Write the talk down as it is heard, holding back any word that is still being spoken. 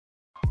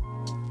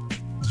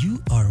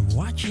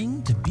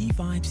watching the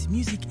Bvybes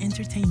Music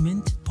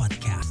Entertainment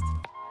podcast.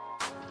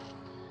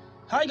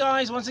 Hi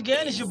guys, once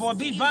again it's your boy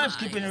Bvybes,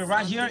 keeping it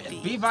right here at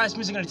Bvybes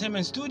Music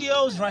Entertainment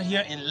Studios, right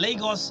here in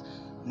Lagos,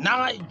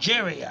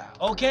 Nigeria.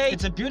 Okay,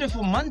 it's a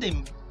beautiful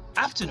Monday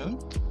afternoon,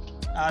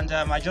 and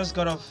I just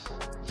got off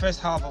first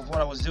half of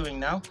what I was doing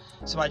now,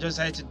 so I just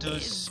had to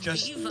just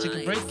take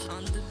a break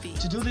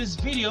to do this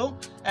video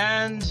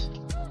and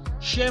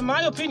share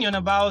my opinion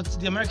about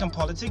the American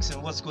politics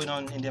and what's going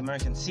on in the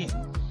American scene,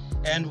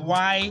 and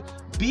why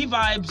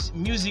Bvybes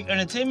Music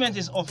Entertainment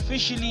is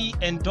officially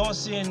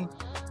endorsing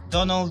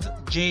Donald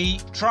J.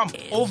 Trump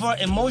over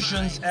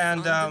emotions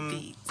and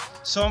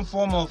some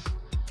form of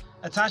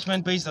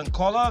attachment based on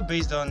color,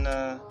 based on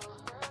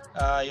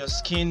your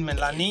skin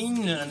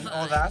melanin and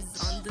all that.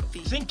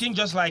 Thinking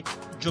just like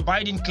Joe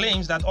Biden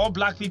claims that all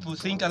black people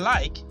think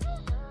alike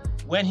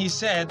when he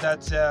said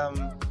that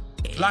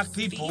black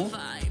people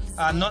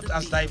are not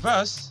as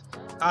diverse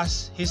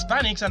as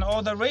Hispanics and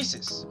other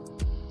races.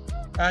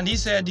 And he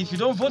said, if you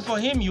don't vote for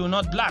him, you're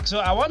not black.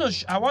 So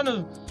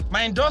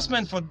my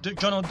endorsement for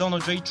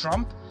Donald J.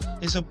 Trump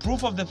is a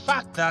proof of the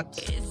fact that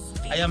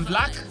I am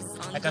black.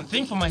 I can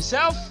think for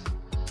myself.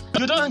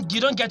 You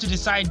don't get to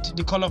decide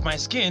the color of my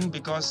skin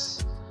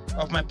because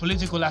of my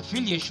political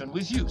affiliation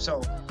with you.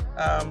 So,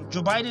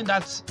 Joe Biden,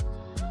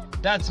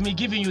 that's me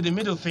giving you the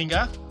middle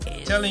finger,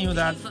 telling you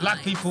that black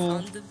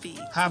people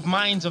have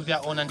minds of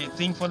their own and they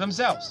think for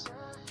themselves.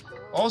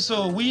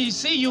 Also, we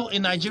see you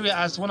in Nigeria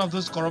as one of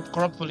those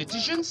corrupt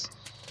politicians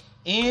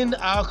in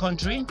our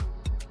country.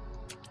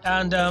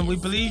 And we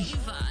believe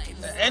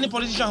any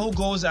politician who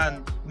goes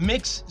and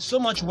makes so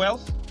much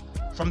wealth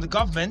from the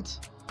government,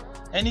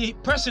 any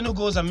person who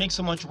goes and makes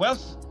so much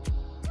wealth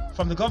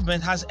from the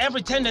government has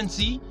every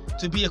tendency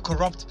to be a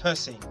corrupt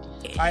person.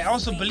 I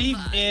also believe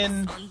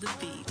in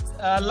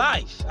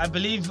life. I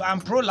believe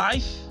I'm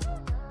pro-life,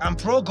 I'm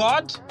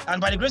pro-God,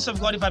 and by the grace of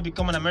God, if I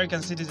become an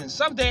American citizen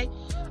someday,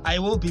 I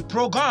will be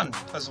pro-gun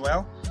as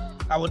well.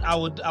 I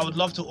would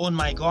love to own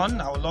my gun.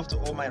 I would love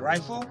to own my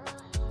rifle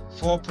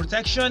for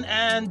protection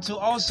and to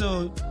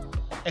also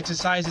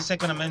exercise the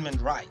Second Amendment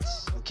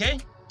rights. Okay?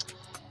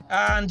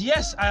 And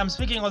yes, I am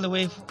speaking all the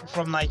way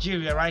from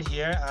Nigeria right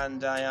here,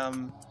 and I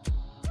am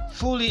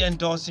fully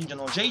endorsing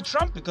Donald J.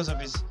 Trump because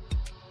of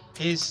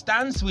his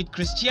stance with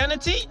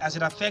Christianity, as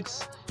it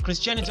affects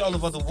Christianity all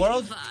over the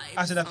world,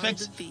 as it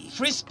affects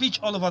free speech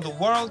all over the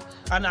world,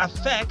 and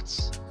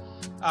affects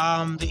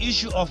the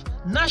issue of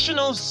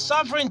national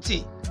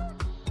sovereignty.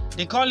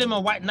 They call him a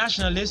white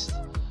nationalist.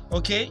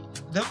 Okay,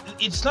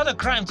 it's not a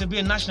crime to be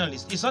a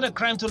nationalist. It's not a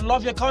crime to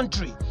love your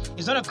country.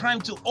 It's not a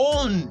crime to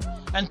own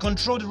and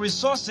control the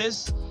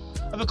resources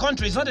of a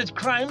country. It's not a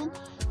crime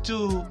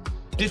to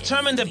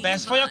determine the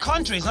best for your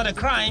country. It's not a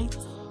crime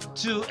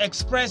to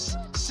express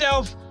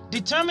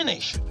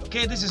self-determination.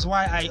 Okay, this is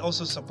why I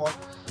also support.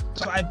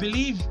 So I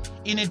believe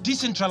in a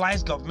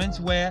decentralized government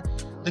where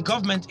the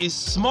government is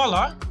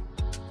smaller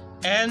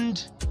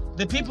and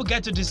the people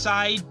get to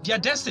decide their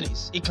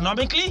destinies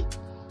economically,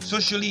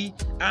 socially,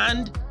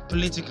 and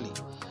politically.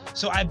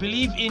 So I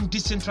believe in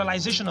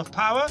decentralization of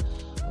power,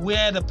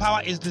 where the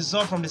power is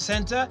dissolved from the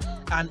center,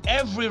 and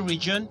every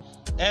region,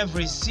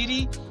 every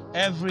city,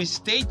 every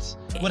state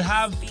would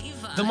have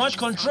the much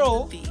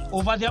control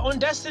over their own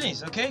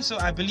destinies. Okay, so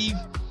I believe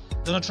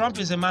Donald Trump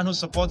is a man who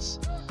supports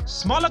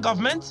smaller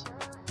government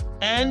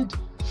and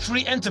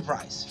free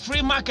enterprise,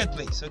 free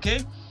marketplace.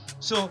 Okay,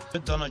 so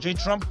Donald J.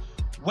 Trump,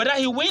 whether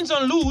he wins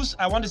or lose,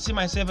 I want to see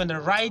myself on the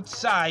right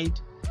side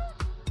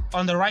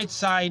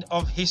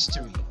of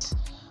history.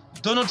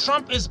 Donald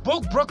Trump is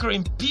both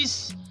brokering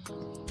peace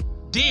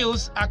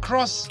deals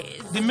across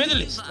the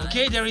Middle East.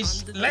 Okay, there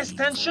is less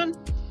tension.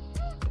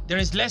 There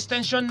is less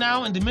tension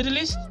now in the Middle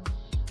East.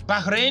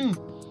 Bahrain,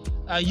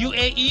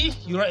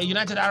 UAE,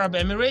 United Arab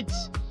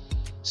Emirates,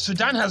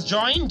 Sudan has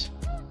joined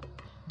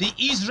the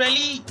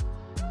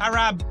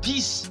Israeli-Arab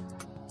peace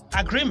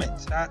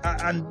agreement,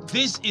 and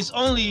this is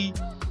only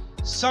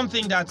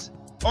something that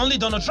only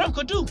Donald Trump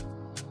could do.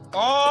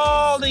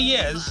 All the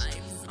years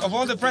of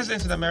all the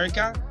presidents in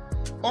America,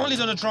 only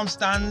Donald Trump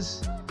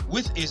stands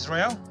with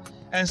Israel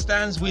and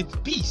stands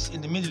with peace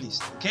in the Middle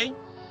East. Okay?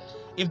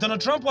 If Donald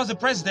Trump was the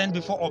president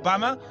before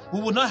Obama,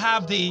 we would not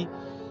have the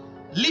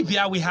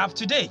Libya we have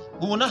today.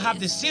 We will not have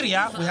the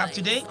Syria we have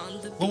today.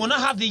 We will not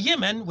have the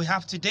Yemen we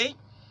have today.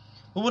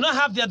 We will not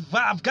have the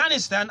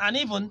Afghanistan and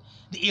even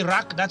the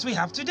Iraq that we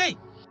have today.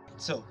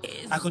 So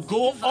I could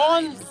go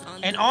on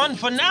and on.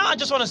 For now, I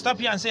just want to stop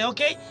here and say,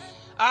 okay,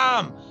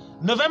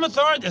 November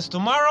 3rd is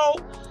tomorrow.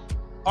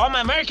 All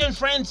my American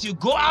friends, you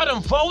go out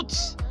and vote.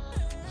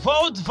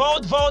 Vote,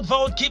 vote, vote,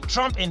 vote. Keep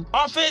Trump in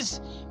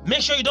office.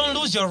 Make sure you don't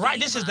lose your right.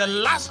 This is the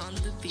last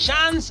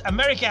chance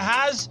America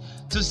has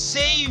to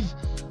save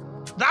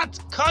that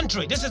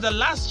country. This is the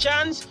last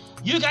chance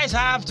you guys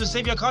have to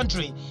save your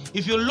country.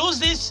 If you lose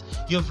this,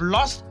 you've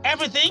lost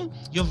everything.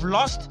 You've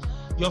lost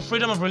your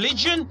freedom of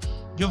religion.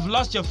 You've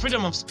lost your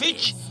freedom of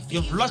speech.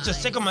 You've lost your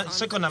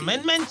Second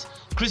Amendment.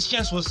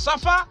 Christians will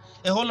suffer.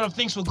 A whole lot of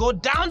things will go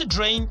down the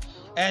drain.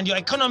 and your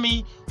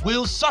economy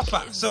will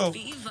suffer. So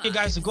you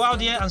guys to go out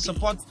there and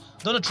support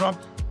Donald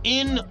Trump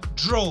in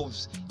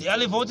droves. The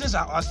early votings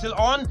are still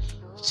on.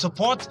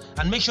 Support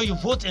and make sure you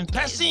vote in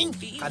person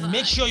and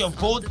make sure your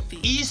vote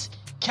is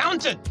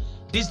counted.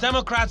 These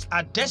Democrats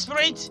are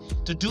desperate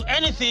to do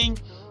anything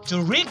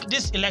to rig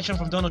this election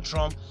from Donald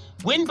Trump,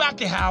 win back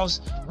the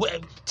House,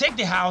 take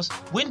the House,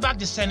 win back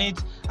the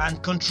Senate,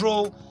 and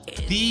control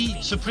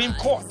the Supreme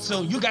Court.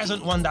 So you guys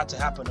don't want that to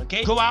happen,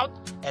 okay? Go out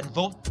and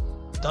vote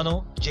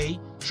Donald J.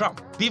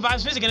 Trump.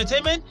 Bvybes Music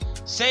Entertainment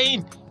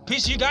saying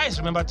peace to you guys.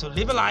 Remember to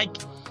leave a like,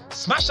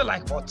 smash the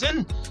like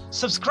button,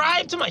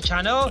 subscribe to my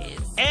channel,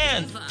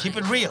 and keep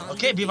it real,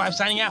 okay? Bvybes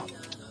signing out.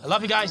 I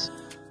love you guys.